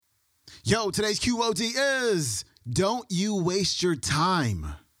Yo, today's QOD is Don't You Waste Your Time.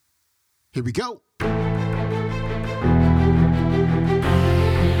 Here we go.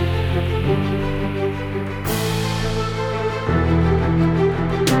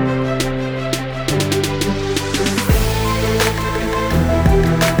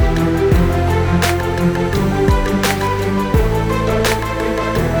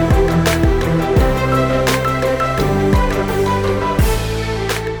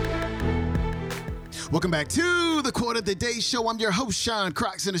 Welcome back to the Quote of the Day Show. I'm your host, Sean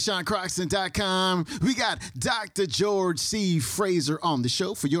Croxton of SeanCroxton.com. We got Dr. George C. Fraser on the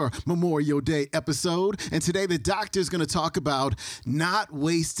show for your Memorial Day episode. And today the doctor is going to talk about not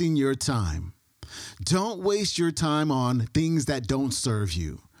wasting your time. Don't waste your time on things that don't serve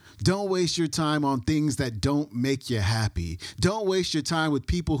you. Don't waste your time on things that don't make you happy. Don't waste your time with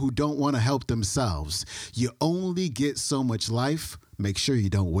people who don't want to help themselves. You only get so much life. Make sure you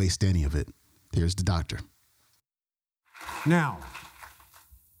don't waste any of it. Here's the doctor. Now,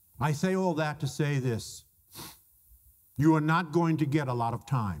 I say all that to say this. You are not going to get a lot of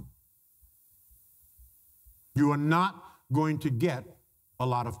time. You are not going to get a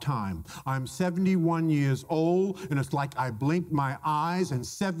lot of time. I'm 71 years old, and it's like I blinked my eyes and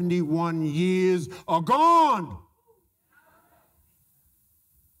 71 years are gone.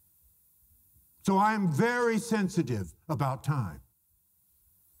 So I am very sensitive about time.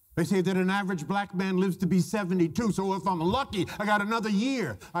 They say that an average black man lives to be 72. So if I'm lucky, I got another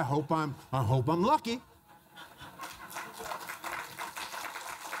year. I hope I'm lucky.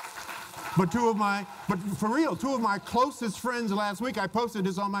 But two of my closest friends last week, I posted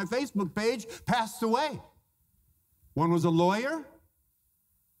this on my Facebook page, passed away. One was a lawyer,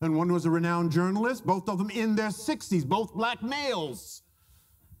 and one was a renowned journalist, both of them in their 60s, both black males.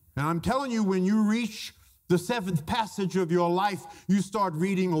 And I'm telling you, when you reach the seventh passage of your life, you start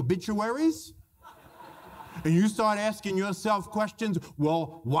reading obituaries, and you start asking yourself questions.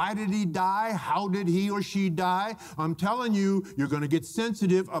 Well, why did he die? How did he or she die? I'm telling you, you're going to get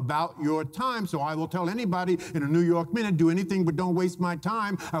sensitive about your time. So I will tell anybody in a New York Minute, do anything but don't waste my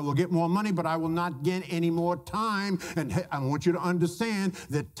time. I will get more money, but I will not get any more time. And I want you to understand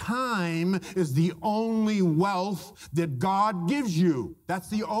that time is the only wealth that God gives you. That's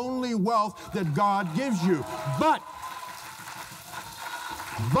the only wealth that God gives you. But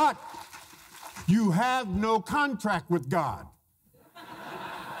you have no contract with God.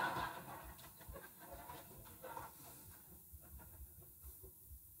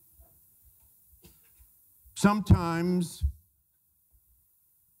 Sometimes,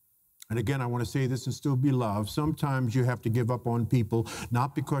 and again, I want to say this and still be loved, sometimes you have to give up on people,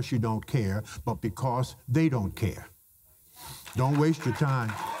 not because you don't care, but because they don't care. Don't waste your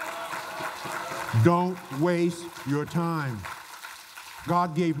time. Don't waste your time.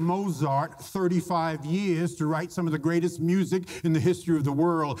 God gave Mozart 35 years to write some of the greatest music in the history of the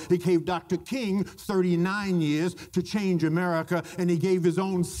world. He gave Dr. King 39 years to change America, and he gave his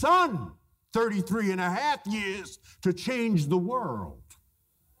own son 33 and a half years to change the world.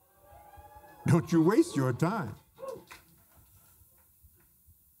 Don't you waste your time.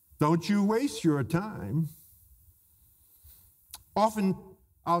 Don't you waste your time. Often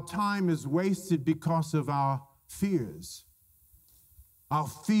our time is wasted because of our fears. Our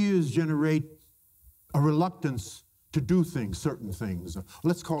fears generate a reluctance to do things, certain things.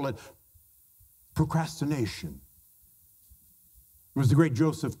 Let's call it procrastination. It was the great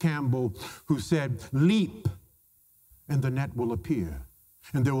Joseph Campbell who said, "Leap, and the net will appear,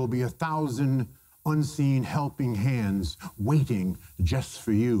 and there will be 1,000 unseen helping hands waiting just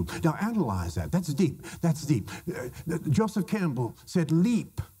for you." Now analyze that. That's deep. That's deep. Joseph Campbell said,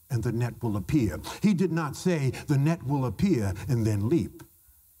 "Leap, and the net will appear." He did not say the net will appear and then leap.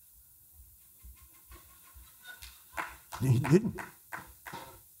 He didn't.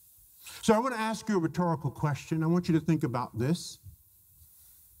 So I want to ask you a rhetorical question. I want you to think about this.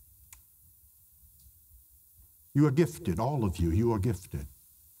 You are gifted, all of you. You are gifted.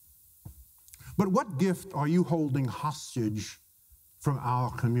 But what gift are you holding hostage from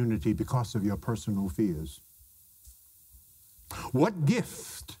our community because of your personal fears? What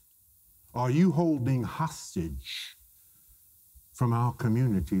gift are you holding hostage from our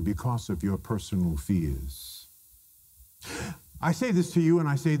community because of your personal fears? I say this to you, and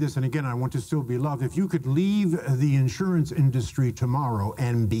I say this, and again, I want to still be loved. If you could leave the insurance industry tomorrow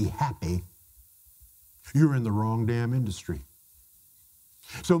and be happy, you're in the wrong damn industry.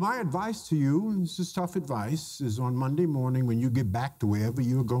 So my advice to you, and this is tough advice, is on Monday morning when you get back to wherever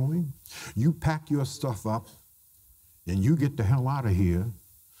you're going, you pack your stuff up and you get the hell out of here.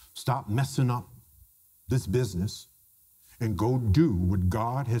 Stop messing up this business and go do what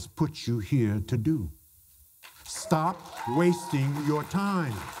God has put you here to do. Stop wasting your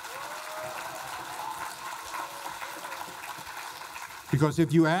time. Because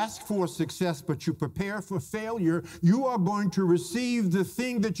if you ask for success but you prepare for failure, you are going to receive the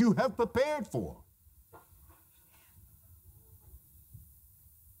thing that you have prepared for.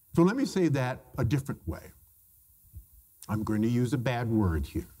 So let me say that a different way. I'm going to use a bad word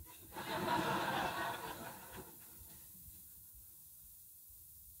here.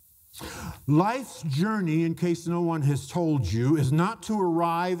 Life's journey, in case no one has told you, is not to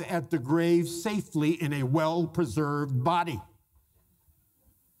arrive at the grave safely in a well-preserved body,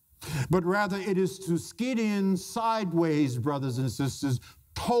 but rather it is to skid in sideways, brothers and sisters,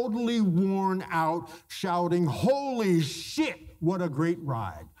 totally worn out, shouting, "Holy shit, what a great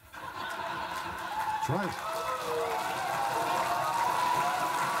ride." That's right.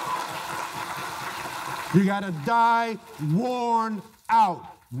 You got to die worn out.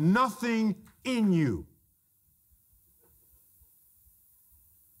 Nothing in you.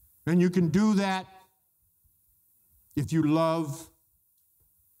 And you can do that if you love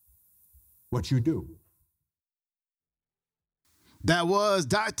what you do. That was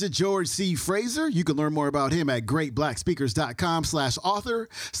Dr. George C. Fraser. You can learn more about him at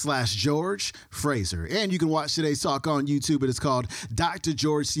greatblackspeakers.com/author/George Fraser. And you can watch today's talk on YouTube. It is called Dr.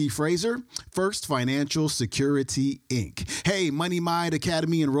 George C. Fraser, First Financial Security, Inc. Hey, Money Mind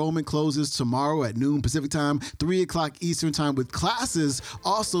Academy enrollment closes tomorrow at noon Pacific time, 3 o'clock Eastern time, with classes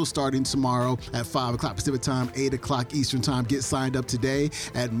also starting tomorrow at 5 o'clock Pacific time, 8 o'clock Eastern time. Get signed up today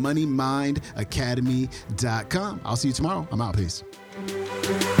at moneymindacademy.com. I'll see you tomorrow. I'm out. Peace.